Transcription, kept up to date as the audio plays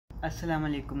Assalamu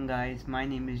alaikum guys, my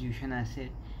name is YOUSHA'S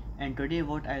and today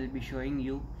what I will be showing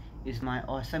you is my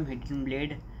awesome hidden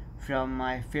blade from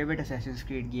my favorite Assassin's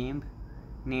Creed game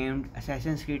named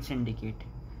Assassin's Creed Syndicate.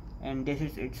 And this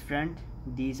is its front.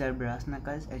 These are brass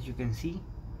knuckles as you can see,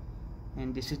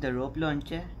 and this is the rope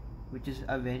launcher, which is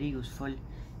a very useful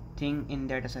thing in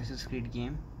that Assassin's Creed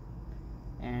game.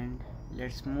 And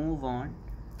let's move on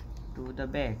to the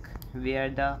back, where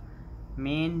the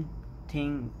main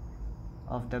thing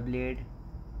of the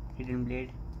hidden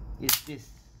blade is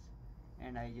this,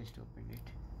 and I just opened it.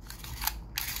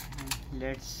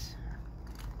 And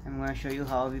I'm going to show you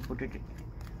how to put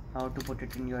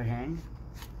it in your hand.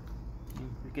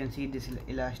 And you can see this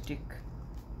elastic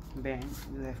band.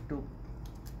 You have to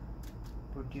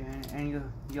put your hand, and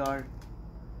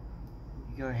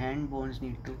your hand bones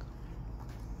need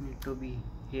to be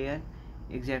here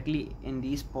exactly in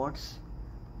these spots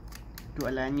to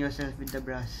align yourself with the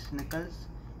brass knuckles,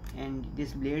 and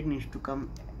this blade needs to come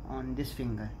on this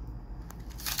finger.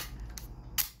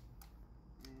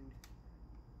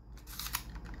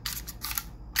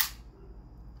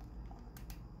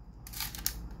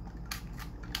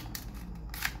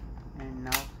 And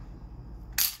now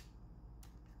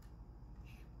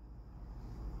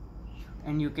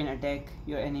you can attack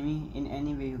your enemy in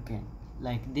any way you can,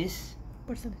 like this,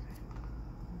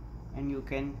 and you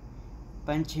can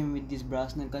punch him with these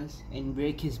brass knuckles and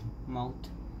break his mouth.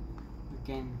 You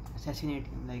can assassinate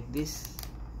him like this.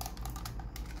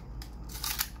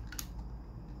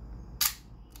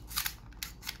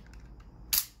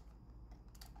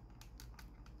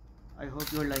 I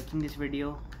hope you are liking this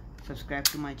video. Subscribe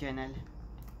to my channel,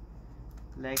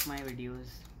 like my videos,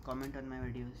 comment on my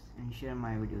videos, and share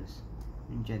my videos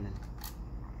in channel.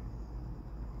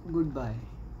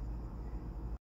 Goodbye.